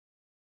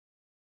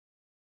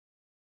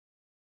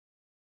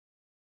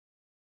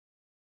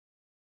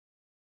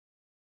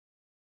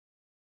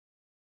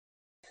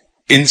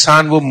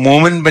انسان وہ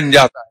مومن بن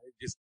جاتا ہے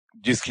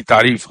جس کی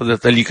تعریف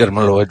حضرت علی کرم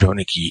اللہ وجہہ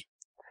نے کی،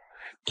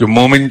 کہ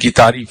مومن کی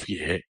تعریف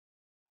یہ ہے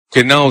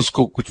کہ نہ اس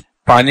کو کچھ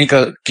پانے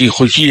کی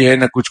خوشی ہے،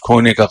 نہ کچھ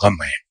کھونے کا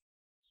غم ہے۔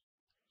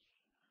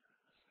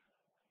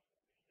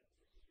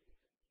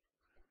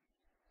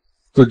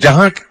 تو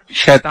جہاں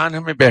شیطان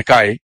ہمیں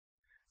بہکائے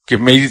کہ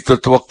میری تو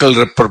توکل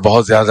رب پر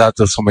بہت زیادہ،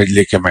 تو سمجھ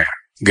لے کہ میں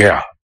گیا،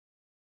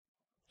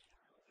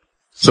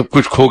 سب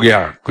کچھ کھو گیا،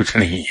 کچھ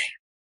نہیں ہے۔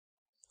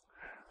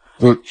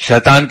 تو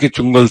شیطان کے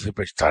چنگل سے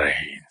بچتا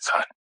رہے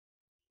انسان۔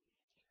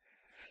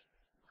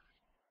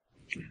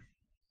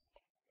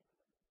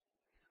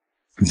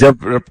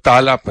 جب رب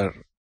تعالیٰ پر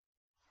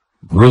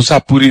بھروسہ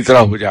پوری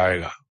طرح ہو جائے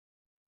گا،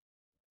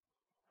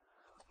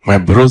 میں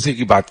بھروسے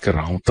کی بات کر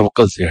رہا ہوں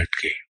توکل سے ہٹ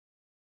کے،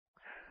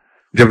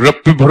 جب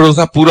رب پہ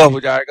بھروسہ پورا ہو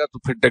جائے گا تو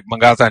پھر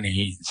ڈگمگاتا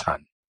نہیں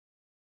انسان،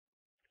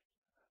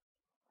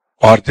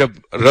 اور جب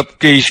رب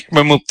کے عشق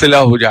میں مبتلا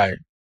ہو جائے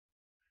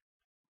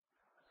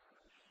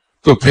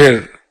تو پھر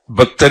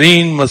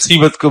بدترین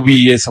مصیبت کو بھی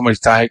یہ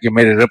سمجھتا ہے کہ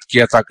میرے رب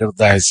کی عطا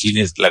کردہ ہے،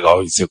 سینے سے لگاؤ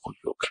اسے خوش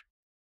ہو کر،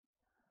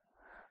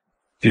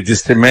 کہ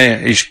جس سے میں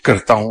عشق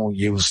کرتا ہوں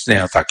یہ اس نے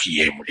عطا کی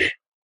ہے مجھے۔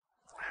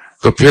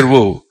 تو پھر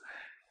وہ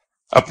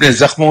اپنے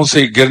زخموں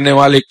سے گرنے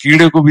والے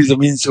کیڑے کو بھی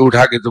زمین سے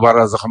اٹھا کے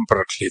دوبارہ زخم پر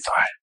رکھ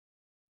لیتا ہے۔